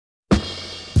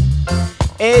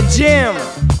Hey Jim,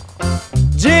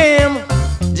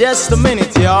 just a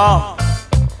minute, y'all.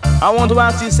 I want to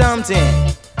ask you something.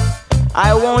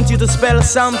 I want you to spell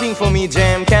something for me,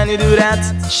 Jim. Can you do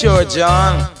that? Sure,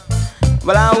 John.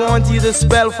 Well, I want you to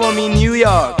spell for me New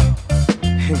York.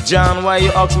 John, why you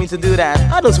ask me to do that?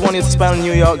 I just want you to spell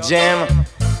New York, Jim.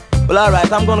 Well,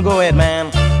 alright, I'm gonna go ahead,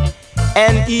 man.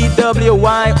 N-E-W-Y-O-R-K.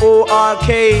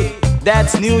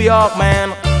 That's New York,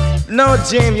 man. No,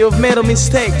 Jim, you've made a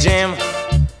mistake, Jim.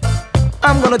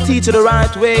 I'm gonna teach you the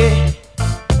right way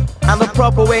and the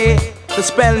proper way to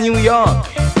spell New York.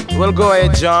 Well, go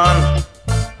ahead, John.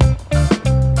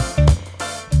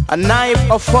 A knife,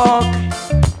 a fork,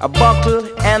 a buckle,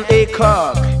 and a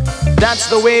cork. That's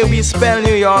the way we spell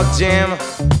New York, Jim.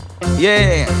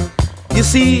 Yeah. You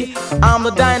see, I'm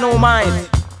the dynamite.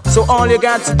 So all you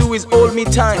got to do is hold me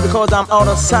tight because I'm out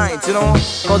of sight, you know?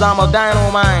 Because I'm a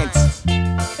dynamite.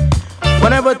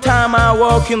 Whenever time I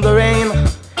walk in the rain,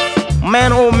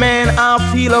 man, oh man, I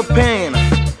feel a pain.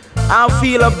 I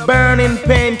feel a burning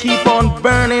pain, keep on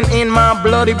burning in my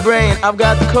bloody brain. I've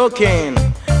got cocaine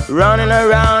running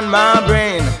around my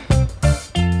brain.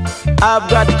 I've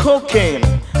got cocaine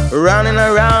running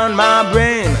around my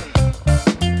brain.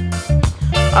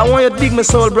 I want you to dig my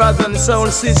soul brother and soul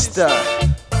sister.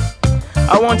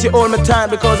 I want you to hold me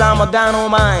tight because I'm a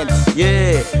dynamite.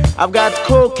 Yeah, I've got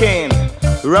cocaine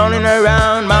running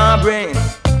around my brain.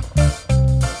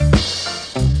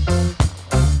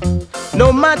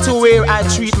 No matter where I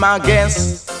treat my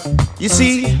guests, you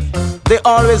see, they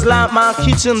always like my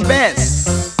kitchen best.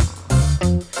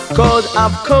 Cause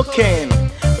I've cocaine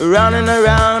running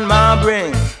around my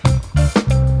brain.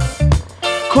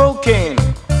 Cocaine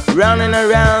running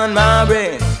around my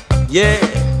brain. Yeah.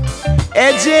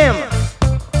 Hey Jim,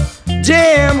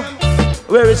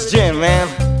 where is Jim, man?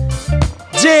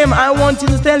 Jim, I want you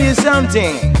to tell you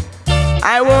something.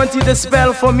 I want you to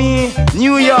spell for me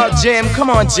New York, Jim.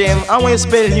 Come on, Jim, I want you to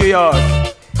spell New York.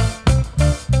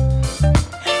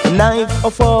 A knife, a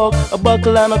fork, a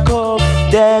buckle and a cork.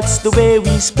 That's the way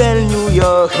we spell New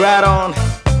York. Right on,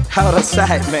 out of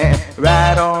sight, man.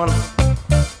 Right on,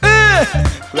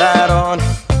 right on,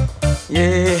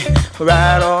 yeah,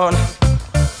 right on.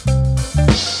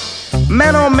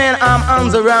 Man, oh man, I'm on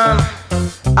the run.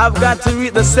 I've got to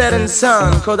read the setting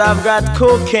sun, cause I've got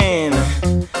cocaine.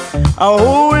 A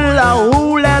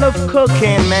whole lot of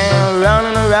cocaine, man,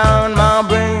 running around my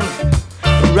brain.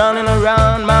 Running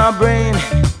around my brain.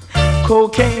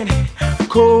 Cocaine,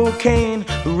 cocaine,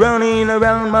 running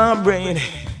around my brain.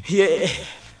 Yeah.